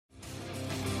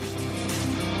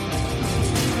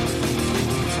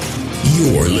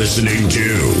You're listening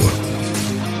to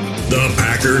the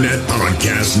Packernet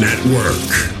Podcast Network.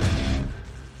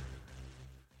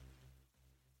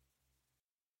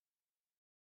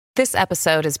 This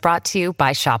episode is brought to you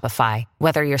by Shopify.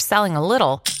 Whether you're selling a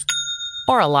little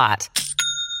or a lot,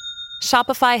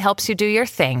 Shopify helps you do your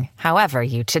thing, however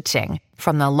you cha-ching.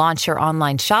 From the launch your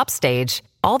online shop stage,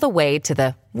 all the way to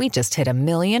the we just hit 1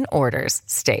 million orders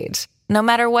stage. No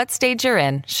matter what stage you're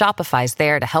in, Shopify's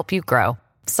there to help you grow.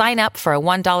 Sign up for a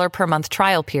 $1 per month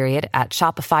trial period at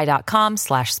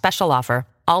shopify.com/special offer,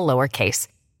 all lowercase.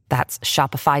 That's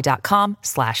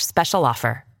shopify.com/special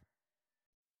offer.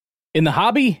 In the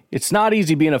hobby, it's not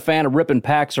easy being a fan of ripping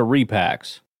packs or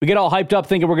repacks. We get all hyped up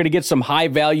thinking we're going to get some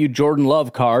high-value Jordan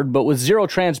Love card, but with zero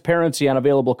transparency on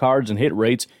available cards and hit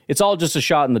rates, it's all just a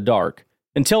shot in the dark.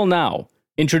 Until now.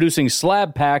 Introducing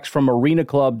Slab Packs from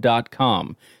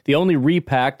arenaclub.com, the only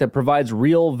repack that provides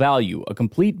real value, a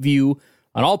complete view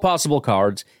on all possible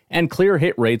cards, and clear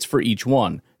hit rates for each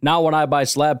one. Now when I buy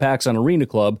Slab Packs on Arena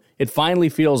Club, it finally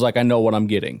feels like I know what I'm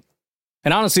getting.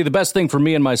 And honestly, the best thing for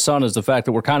me and my son is the fact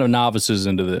that we're kind of novices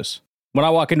into this. When I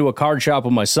walk into a card shop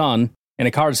with my son, and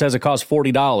a card says it costs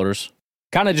 $40,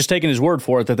 kind of just taking his word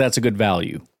for it that that's a good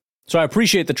value. So I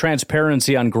appreciate the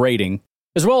transparency on grading,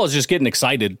 as well as just getting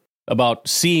excited about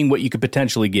seeing what you could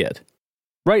potentially get.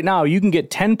 Right now, you can get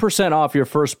 10% off your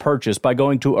first purchase by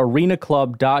going to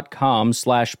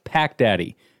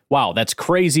arenaclub.com/packdaddy. Wow, that's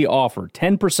crazy offer.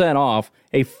 10% off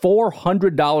a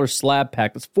 $400 slab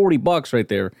pack. That's $40 right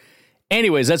there.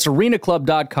 Anyways, that's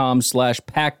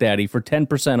arenaclub.com/packdaddy for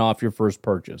 10% off your first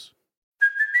purchase.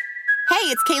 Hey,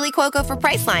 it's Kaylee Cuoco for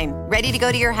Priceline. Ready to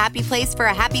go to your happy place for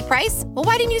a happy price? Well,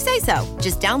 why didn't you say so?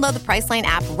 Just download the Priceline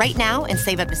app right now and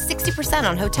save up to 60%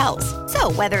 on hotels.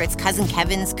 So whether it's Cousin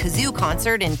Kevin's Kazoo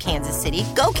Concert in Kansas City,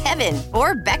 go Kevin,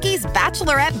 or Becky's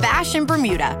Bachelorette Bash in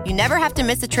Bermuda, you never have to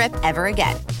miss a trip ever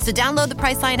again. So download the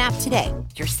Priceline app today.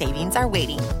 Your savings are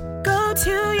waiting. Go to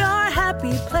your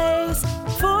happy place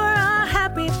for a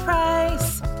happy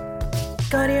price.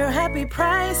 Go to your happy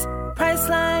price,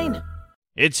 Priceline.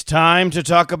 It's time to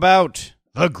talk about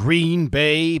the Green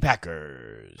Bay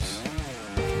Packers.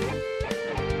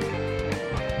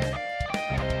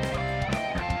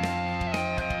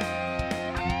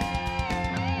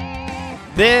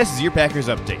 This is your Packers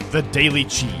Update, the Daily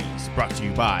Cheese, brought to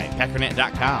you by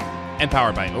Packernet.com and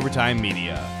powered by Overtime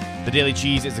Media. The Daily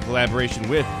Cheese is a collaboration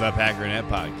with the Packernet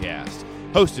Podcast,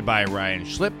 hosted by Ryan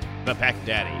Schlip, the Pack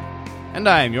Daddy, and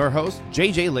I am your host,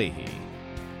 JJ Leahy.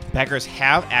 The Packers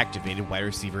have activated wide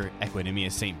receiver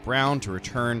Equanimeous St. Brown to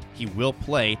return. He will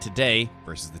play today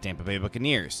versus the Tampa Bay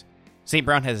Buccaneers. St.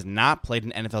 Brown has not played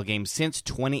an NFL game since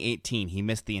 2018. He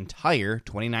missed the entire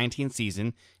 2019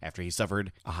 season after he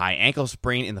suffered a high ankle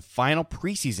sprain in the final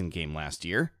preseason game last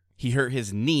year. He hurt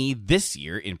his knee this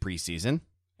year in preseason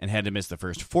and had to miss the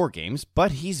first 4 games,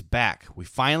 but he's back. We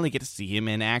finally get to see him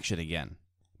in action again.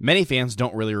 Many fans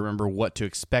don't really remember what to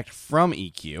expect from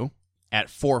EQ. At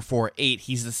 4.48,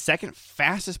 he's the second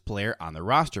fastest player on the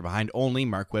roster behind only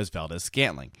Marquez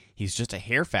Valdes-Scantling. He's just a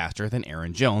hair faster than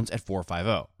Aaron Jones at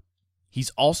 4.50. He's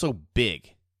also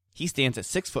big. He stands at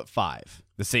 6'5",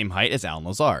 the same height as Allen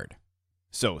Lazard.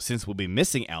 So, since we'll be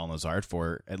missing Allen Lazard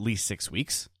for at least 6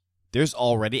 weeks, there's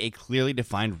already a clearly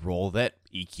defined role that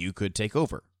EQ could take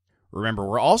over. Remember,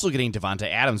 we're also getting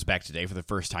Davante Adams back today for the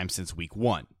first time since week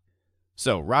 1.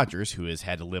 So Rodgers, who has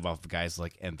had to live off of guys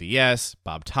like MVS,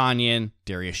 Bob Tonyan,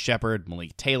 Darius Shepard,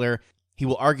 Malik Taylor, he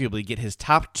will arguably get his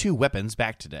top 2 weapons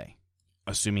back today,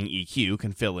 assuming EQ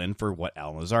can fill in for what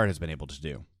Allen Lazard has been able to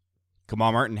do.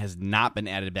 Kamal Martin has not been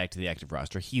added back to the active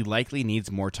roster. He likely needs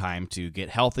more time to get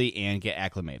healthy and get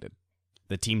acclimated.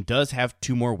 The team does have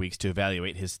 2 more weeks to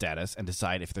evaluate his status and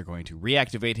decide if they're going to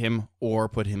reactivate him or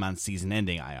put him on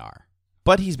season-ending IR.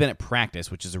 But he's been at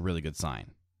practice, which is a really good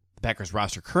sign. The Packers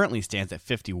roster currently stands at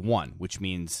 51, which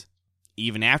means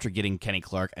even after getting Kenny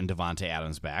Clark and Davante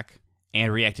Adams back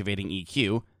and reactivating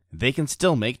EQ, they can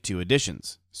still make 2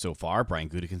 additions. So far, Brian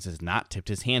Gutekunst has not tipped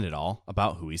his hand at all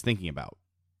about who he's thinking about.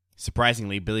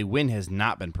 Surprisingly, Billy Wynn has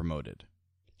not been promoted.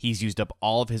 He's used up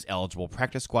all of his eligible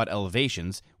practice squad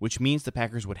elevations, which means the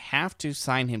Packers would have to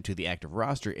sign him to the active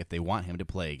roster if they want him to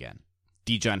play again.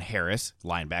 Dijon Harris,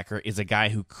 linebacker, is a guy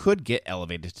who could get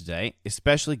elevated today,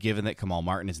 especially given that Kamal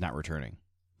Martin is not returning.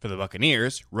 For the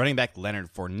Buccaneers, running back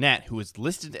Leonard Fournette, who is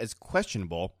listed as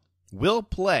questionable, will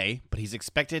play, but he's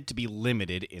expected to be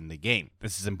limited in the game.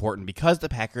 This is important because the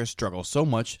Packers struggle so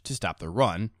much to stop the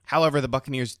run. However, the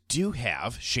Buccaneers do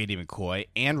have Shady McCoy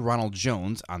and Ronald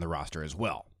Jones on the roster as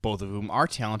well, both of whom are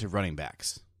talented running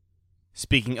backs.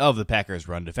 Speaking of the Packers'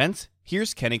 run defense,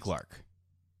 here's Kenny Clark.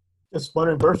 Just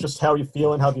wondering, Bert, just how are you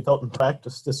feeling? How have you felt in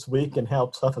practice this week, and how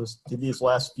tough has these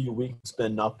last few weeks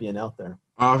been not being out there?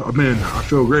 I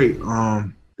feel great.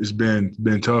 It's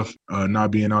been tough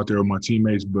not being out there with my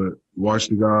teammates, but watch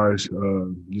the guys,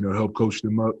 help coach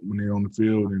them up when they're on the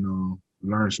field and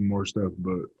learn some more stuff.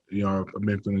 But, I've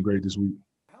been feeling great this week.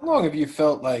 How long have you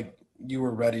felt like you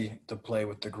were ready to play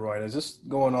with the groin? Is this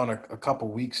going on a couple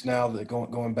weeks now, that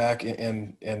going back,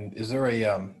 and is there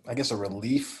a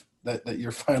relief that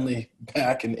you're finally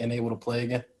back and able to play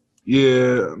again?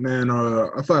 Yeah, man,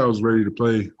 I thought I was ready to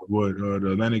play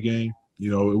the Atlanta game.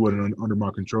 It wasn't under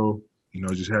my control.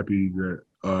 Just happy that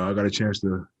I got a chance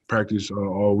to practice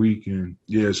all week. And,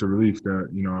 yeah, it's a relief that,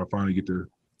 I finally get to,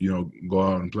 go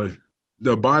out and play.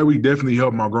 The bye week definitely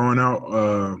helped my groin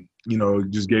out.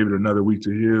 Just gave it another week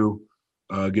to heal.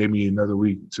 Gave me another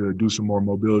week to do some more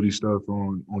mobility stuff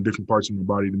on different parts of my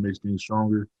body to make things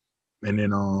stronger. And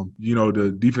then,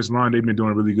 the defense line, they've been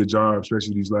doing a really good job,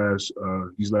 especially these last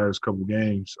couple of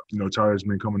games. Tyler's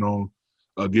been coming on,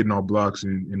 getting off blocks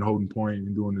and holding point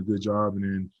and doing a good job.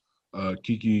 And then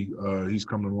Kiki, he's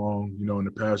coming along, in the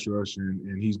pass rush,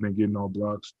 and he's been getting off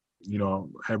blocks.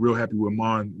 Real happy with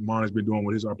Mon. Mon has been doing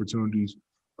with his opportunities.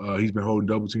 He's been holding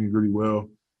double teams really well.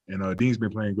 And Dean's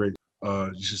been playing great.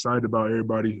 Just excited about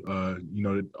everybody. A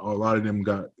lot of them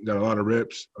got a lot of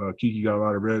reps. Kiki got a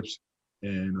lot of reps.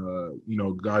 And,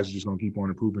 guys are just going to keep on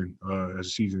improving as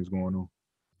the season is going on.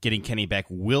 Getting Kenny back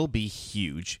will be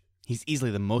huge. He's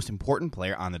easily the most important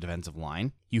player on the defensive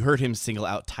line. You heard him single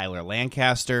out Tyler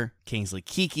Lancaster, Kingsley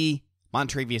Kiki,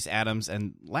 Montravius Adams,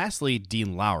 and lastly,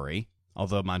 Dean Lowry.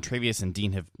 Although Montravius and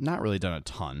Dean have not really done a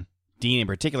ton. Dean in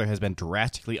particular has been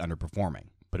drastically underperforming.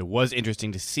 But it was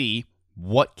interesting to see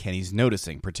what Kenny's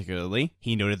noticing. Particularly,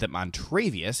 he noted that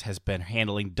Montravius has been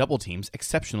handling double teams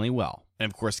exceptionally well.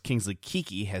 And of course, Kingsley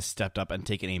Kiki has stepped up and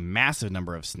taken a massive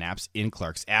number of snaps in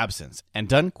Clark's absence, and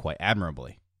done quite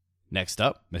admirably. Next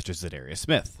up, Mr. Zadarius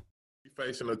Smith. We're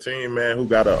facing a team, man, who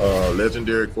got a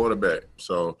legendary quarterback.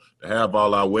 So to have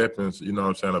all our weapons,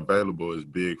 available is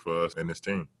big for us and this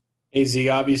team. AZ,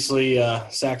 obviously,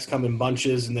 sacks come in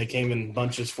bunches, and they came in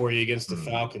bunches for you against the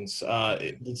Falcons.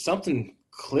 Did something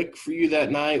click for you that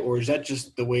night, or is that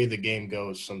just the way the game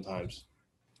goes sometimes?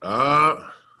 A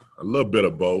little bit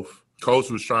of both.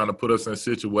 Coach was trying to put us in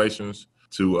situations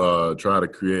to try to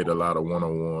create a lot of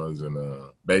one-on-ones, and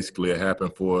basically it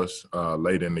happened for us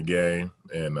late in the game.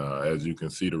 And as you can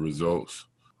see the results,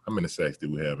 how many sacks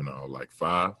did we have in all? Like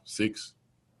 5, 6?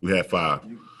 We had 5.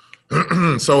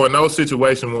 So in those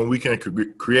situations, when we can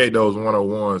create those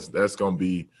one-on-ones, that's going to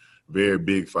be very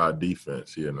big for our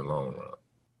defense here in the long run.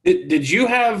 Did you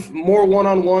have more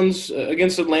one-on-ones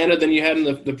against Atlanta than you had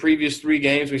in the previous 3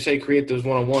 games? We say create those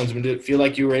one-on-ones. Did it feel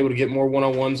like you were able to get more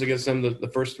one-on-ones against them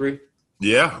the first 3?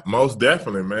 Yeah, most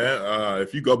definitely, man.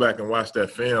 If you go back and watch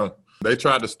that film, they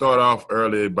tried to start off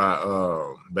early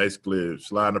by basically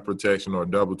sliding the protection or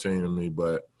double teaming me,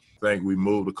 but I think we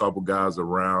moved a couple guys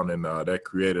around, and that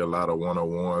created a lot of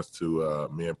one-on-ones to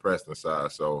me and Preston's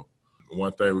side. So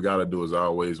one thing we got to do is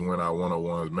always win our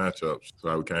one-on-ones matchups,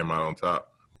 so we came out on top.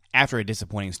 After a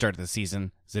disappointing start to the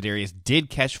season, Zadarius did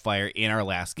catch fire in our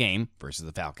last game versus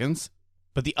the Falcons.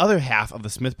 But the other half of the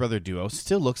Smith brother duo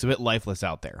still looks a bit lifeless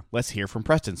out there. Let's hear from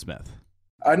Preston Smith.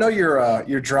 I know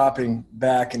you're dropping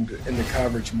back in the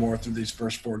coverage more through these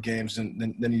first 4 games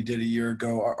than you did a year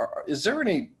ago. Is there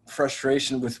any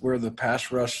frustration with where the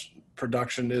pass rush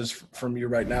production is from you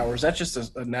right now, or is that just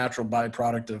a natural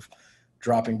byproduct of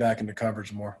dropping back into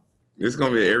coverage more? It's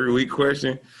going to be an every week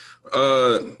question.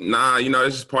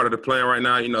 It's just part of the plan right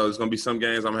now. There's going to be some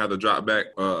games I'm going to have to drop back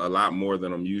a lot more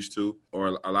than I'm used to,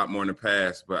 or a lot more in the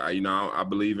past. But, I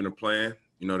believe in the plan,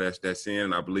 that's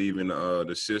in. I believe in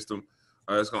the system.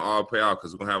 It's going to all pay out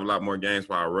because we're going to have a lot more games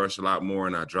where I rush a lot more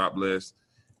and I drop less.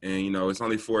 And, it's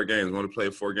only 4 games. We want to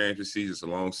play 4 games this season. It's a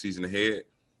long season ahead.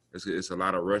 It's a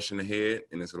lot of rushing ahead,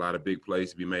 and it's a lot of big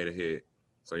plays to be made ahead.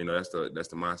 So, that's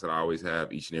the mindset I always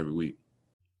have each and every week.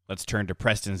 Let's turn to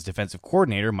Preston's defensive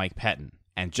coordinator, Mike Pettin.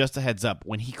 And just a heads up,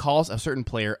 when he calls a certain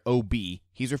player OB,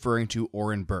 he's referring to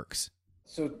Oren Burks.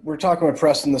 So we're talking with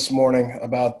Preston this morning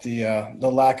about the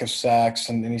lack of sacks,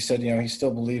 and he said, he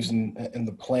still believes in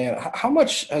the plan. How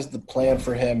much has the plan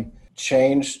for him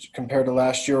changed compared to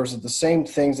last year, or is it the same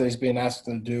things that he's being asked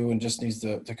to do and just needs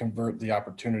to convert the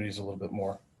opportunities a little bit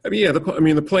more?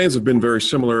 The plans have been very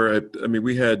similar.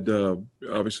 We had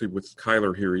obviously with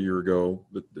Kyler here a year ago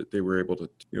that they were able to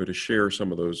to share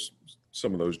some of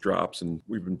those drops, and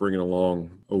we've been bringing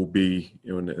along OB,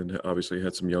 and obviously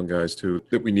had some young guys too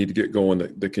that we need to get going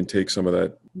that can take some of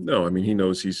that. No, he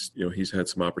knows he's had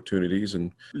some opportunities,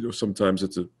 and sometimes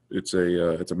it's it's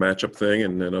a matchup thing,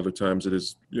 and then other times it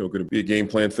is going to be a game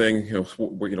plan thing.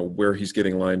 Where he's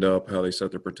getting lined up, how they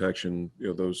set their protection,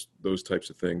 those types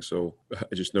of things. So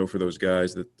I just know for those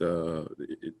guys that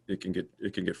it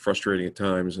can get frustrating at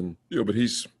times, and but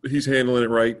he's handling it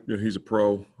right. He's a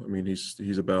pro. I mean,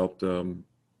 he's about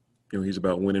he's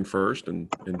about winning first and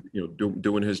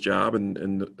doing his job,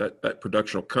 and that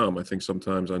production will come. I think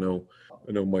sometimes I know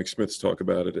Mike Smith's talk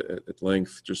about it at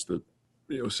length. Just that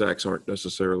sacks aren't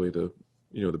necessarily the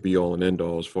be all and end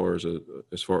all as far as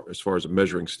a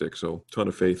measuring stick. So ton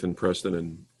of faith in Preston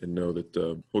and know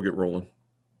that we'll get rolling.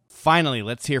 Finally,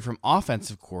 let's hear from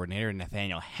offensive coordinator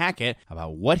Nathaniel Hackett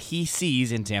about what he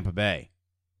sees in Tampa Bay.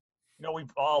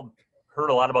 We've all heard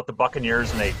a lot about the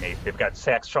Buccaneers, and they've got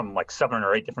sacks from like 7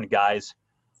 or 8 different guys.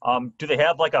 Do they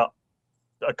have like a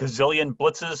gazillion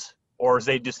blitzes, or does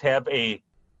they just have a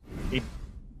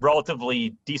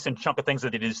relatively decent chunk of things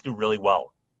that they just do really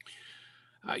well?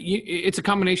 It's a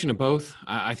combination of both.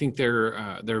 I think they're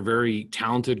a very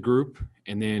talented group,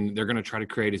 and then they're going to try to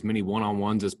create as many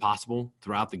one-on-ones as possible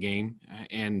throughout the game,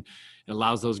 and it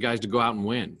allows those guys to go out and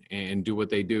win and do what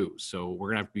they do. So we're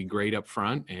going to have to be great up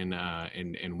front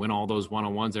and win all those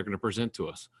one-on-ones they're going to present to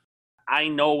us. I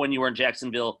know when you were in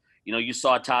Jacksonville, you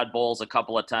saw Todd Bowles a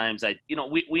couple of times.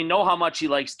 We know how much he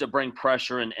likes to bring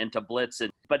pressure and to blitz,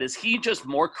 but is he just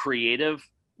more creative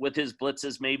with his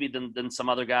blitzes maybe than some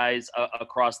other guys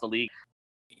across the league?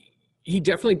 He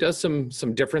definitely does some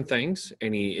different things,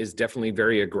 and he is definitely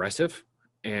very aggressive.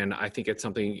 And I think it's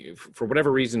something, for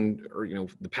whatever reason, or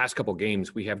the past couple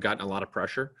games, we have gotten a lot of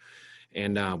pressure,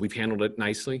 and we've handled it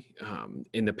nicely.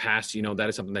 In the past, that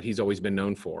is something that he's always been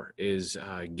known for, is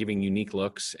giving unique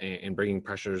looks and bringing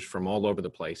pressures from all over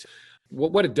the place.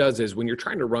 What it does is when you're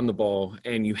trying to run the ball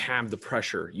and you have the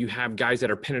pressure, you have guys that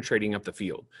are penetrating up the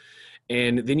field.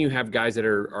 And then you have guys that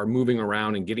are moving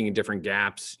around and getting in different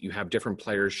gaps. You have different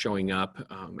players showing up,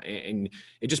 and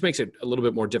it just makes it a little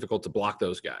bit more difficult to block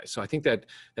those guys. So I think that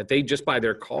they, just by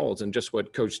their calls and just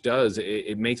what coach does,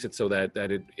 it makes it so that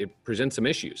it presents some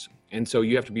issues. And so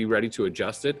you have to be ready to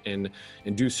adjust it and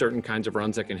do certain kinds of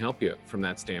runs that can help you from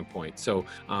that standpoint. So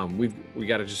we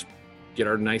got to just get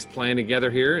our nice plan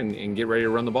together here and get ready to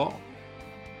run the ball.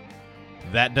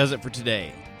 That does it for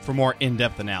today. For more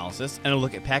in-depth analysis and a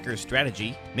look at Packers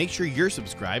strategy, make sure you're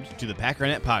subscribed to the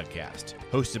Packernet Podcast,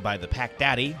 hosted by the Pack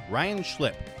Daddy, Ryan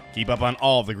Schlip. Keep up on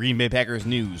all the Green Bay Packers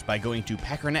news by going to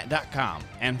Packernet.com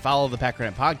and follow the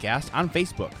Packernet Podcast on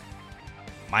Facebook.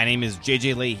 My name is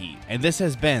JJ Leahy, and this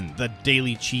has been The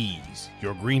Daily Cheese,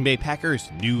 your Green Bay Packers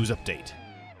news update.